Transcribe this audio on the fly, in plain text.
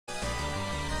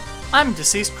I'm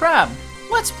Deceased Crab.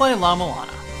 Let's play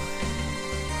La-Mulana.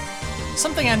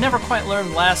 Something I never quite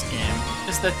learned last game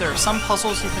is that there are some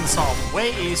puzzles you can solve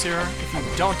way easier if you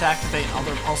don't activate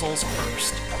other puzzles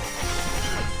first.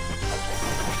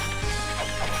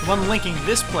 The one linking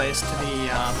this place to the,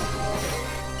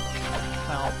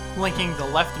 well, linking the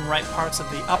left and right parts of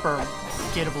the upper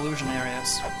Gate of Illusion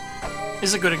areas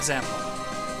is a good example.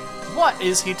 What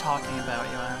is he talking about,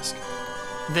 you ask?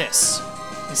 This.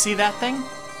 You see that thing?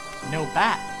 No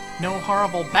bat. No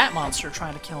horrible bat monster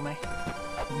trying to kill me.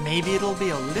 Maybe it'll be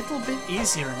a little bit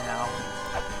easier now.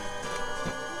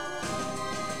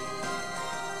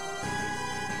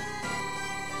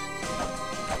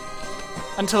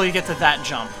 Until you get to that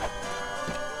jump.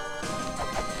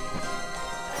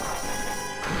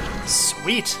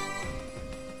 Sweet!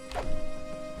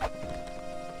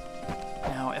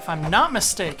 Now, if I'm not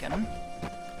mistaken,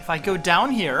 if I go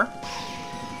down here...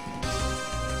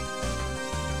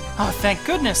 Oh, thank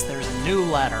goodness there's a new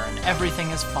ladder and everything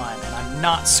is fine and I'm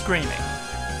not screaming.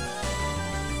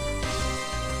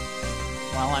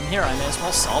 While I'm here, I may as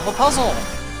well solve a puzzle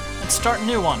and start a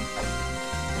new one.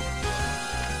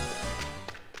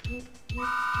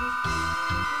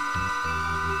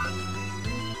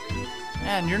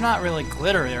 Man, you're not really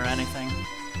glittery or anything.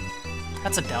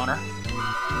 That's a downer.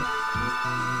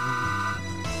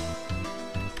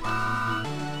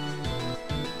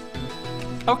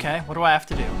 Okay, what do I have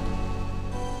to do?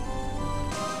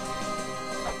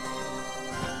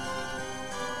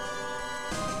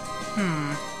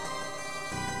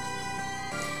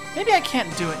 Maybe I can't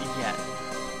do it yet.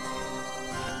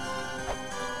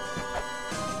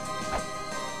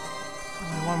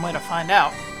 Only one way to find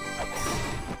out.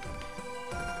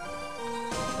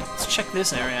 Let's check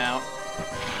this area out.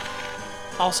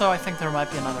 Also, I think there might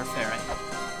be another fairy.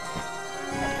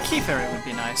 Key fairy would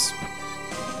be nice.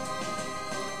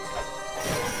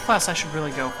 Plus, I should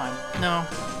really go find... No,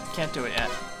 can't do it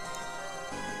yet.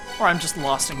 Or I'm just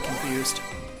lost and confused.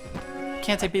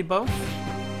 Can't they be both?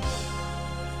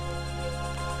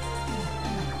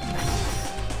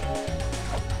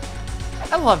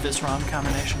 I love this ROM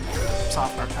combination.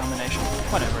 Software combination.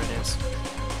 Whatever it is.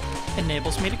 It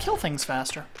enables me to kill things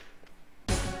faster.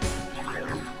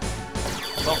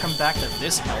 Welcome back to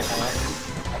this hellhole.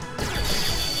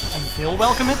 You feel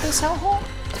welcome at this hellhole?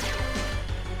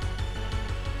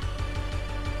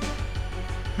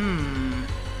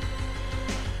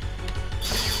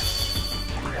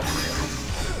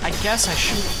 I guess I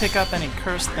shouldn't pick up any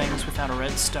cursed things without a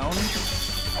red stone.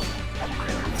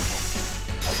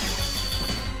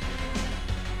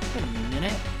 Wait a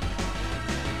minute.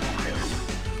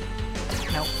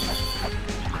 Nope.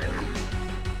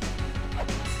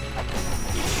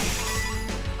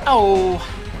 Oh!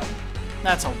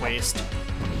 That's a waste.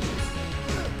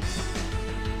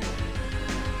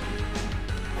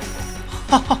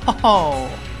 Oh!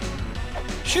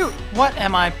 Shoot! What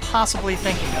am I possibly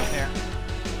thinking of here?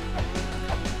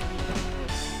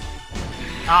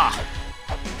 Ah!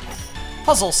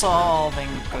 Puzzle solving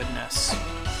goodness.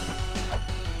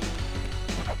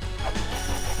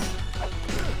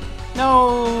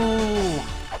 No!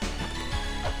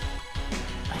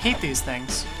 I hate these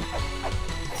things.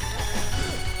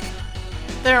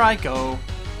 There I go.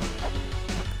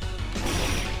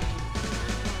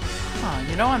 Huh,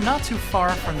 you know, I'm not too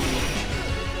far from the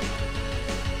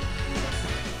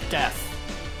death.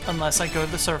 Unless I go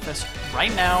to the surface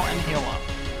right now and heal up.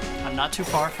 I'm not too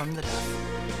far from the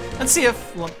death. Let's see if...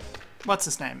 what's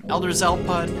his name? Elder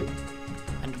Zelpud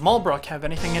and Mulbrook have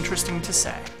anything interesting to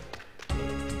say.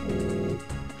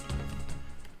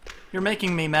 You're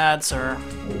making me mad, sir.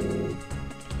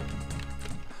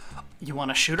 You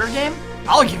want a shooter game?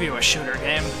 I'll give you a shooter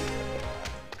game.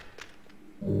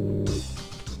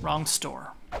 Wrong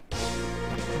store.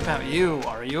 What about you?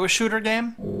 Are you a shooter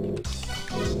game?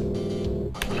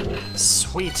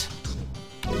 Sweet.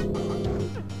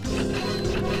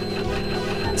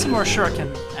 Some more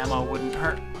shuriken ammo wouldn't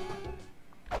hurt.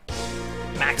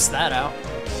 Max that out.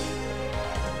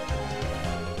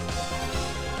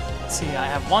 Let's see, I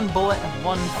have one bullet and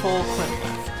one full clip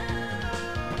left.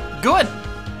 Good!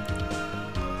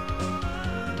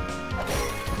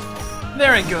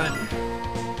 Very good.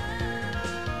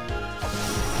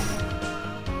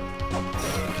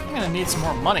 I'm gonna need some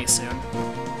more money soon.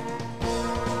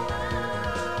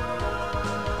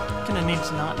 I'm gonna need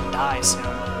to not die soon.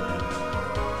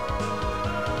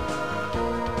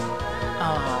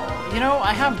 Oh, you know,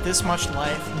 I have this much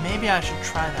life. Maybe I should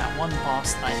try that one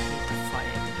boss that I hate to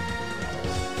fight.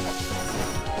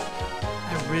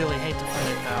 I really hate to fight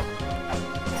it though.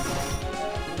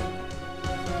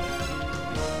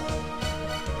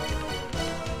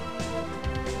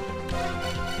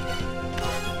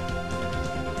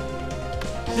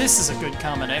 This is a good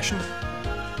combination.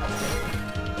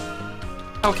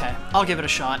 Okay, I'll give it a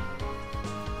shot.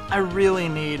 I really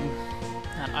need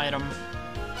that item.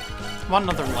 I want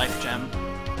another life gem.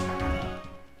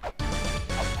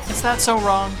 Is that so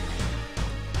wrong?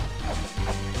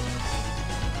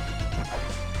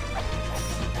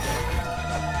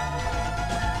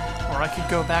 Or I could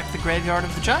go back to the Graveyard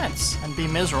of the Giants and be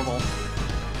miserable.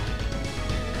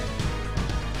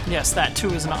 Yes, that too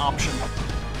is an option.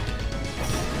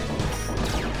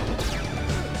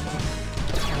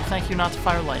 Well, thank you not to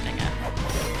fire lightning at.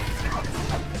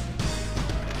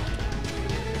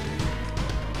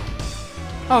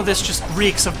 Oh, this just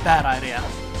reeks of bad idea.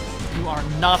 You are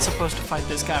not supposed to fight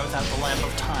this guy without the Lamp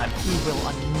of Time. He will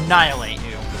annihilate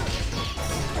you.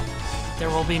 There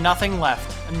will be nothing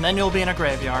left, and then you'll be in a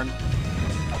graveyard.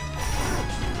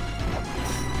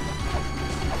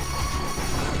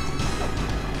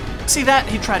 See that?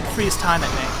 He tried to freeze time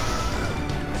at me.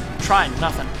 Tried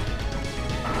nothing.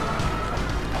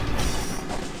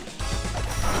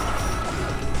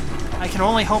 I can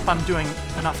only hope I'm doing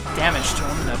enough damage to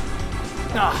him that...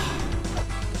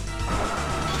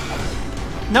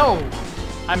 No!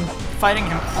 I'm fighting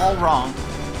him all wrong.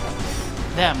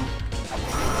 Them.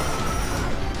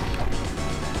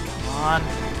 Come on.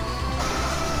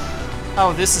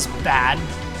 Oh, this is bad.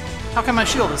 How come my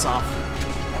shield is off?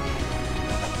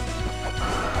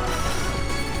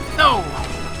 No!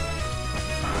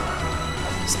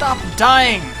 Stop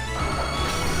dying!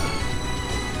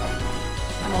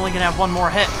 I'm only gonna have one more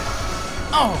hit.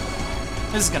 Oh!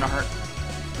 This is gonna hurt.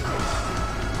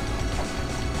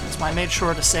 That's why I made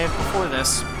sure to save before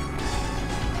this.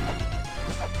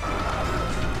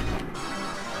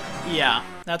 Yeah,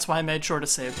 that's why I made sure to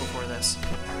save before this.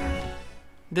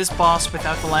 This boss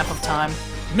without the Lamp of Time,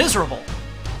 miserable!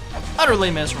 Utterly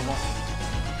miserable.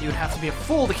 You would have to be a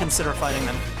fool to consider fighting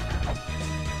them.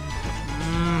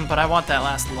 But I want that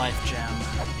last life gem.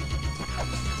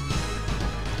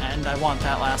 And I want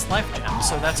that last life gem,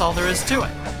 so that's all there is to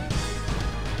it.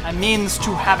 I means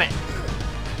to have it.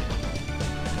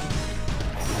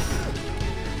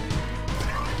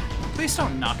 Please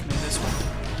don't knock me this way.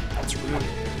 That's rude.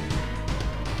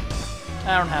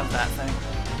 I don't have that thing.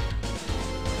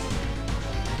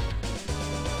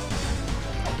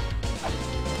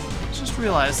 Just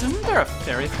realized, isn't there a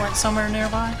fairy point somewhere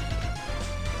nearby?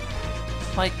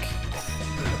 Like,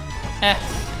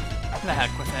 the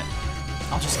heck with it.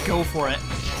 I'll just go for it.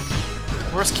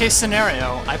 Worst case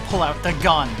scenario, I pull out the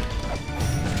gun.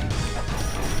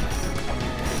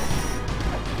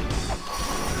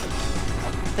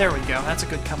 There we go, that's a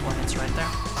good couple of hits right there.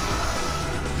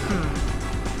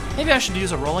 Maybe I should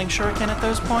use a rolling shuriken at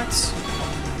those points?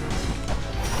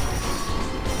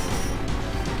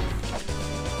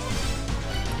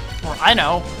 Or, I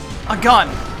know, a gun!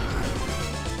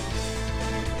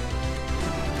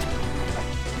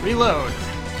 Reload.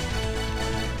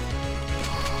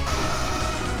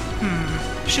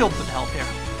 Shield would help here.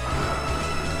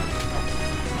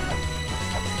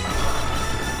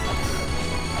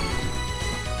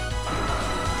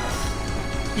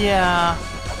 Yeah,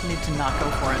 need to not go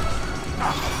for it.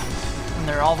 And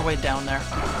they're all the way down there.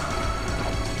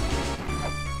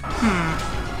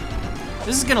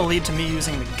 This is gonna lead to me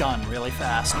using the gun really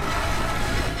fast.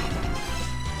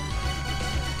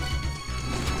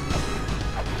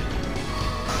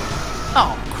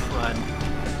 Oh, crud.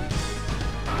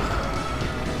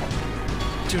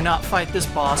 Do not fight this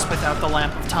boss without the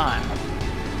Lamp of Time.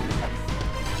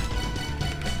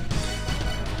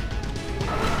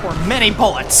 Or many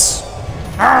bullets!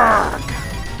 Arrgh!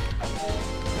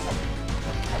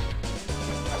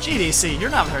 GDC, you're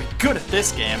not very good at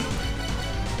this game.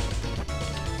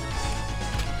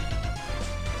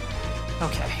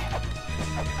 Okay.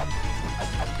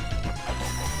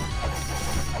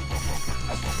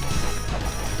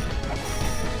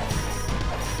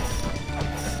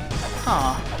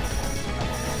 Huh.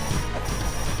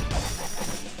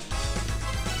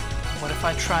 What if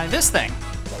I try this thing?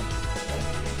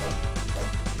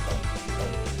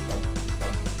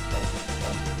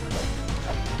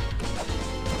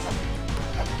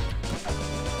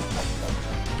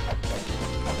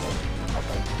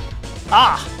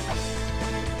 Ah!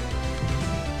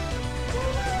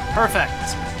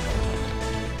 Perfect.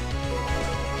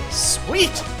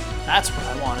 Sweet! That's what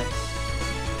I wanted.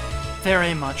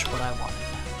 Very much what I wanted.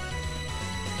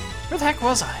 Where the heck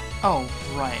was I? Oh,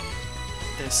 right.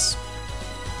 This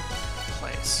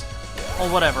place.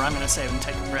 Well, whatever. I'm gonna save and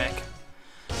take a break.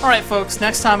 Alright, folks.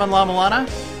 Next time on La-Mulana,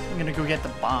 I'm gonna go get the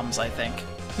bombs, I think.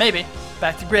 Maybe.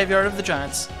 Back to Graveyard of the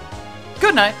Giants.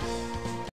 Good night!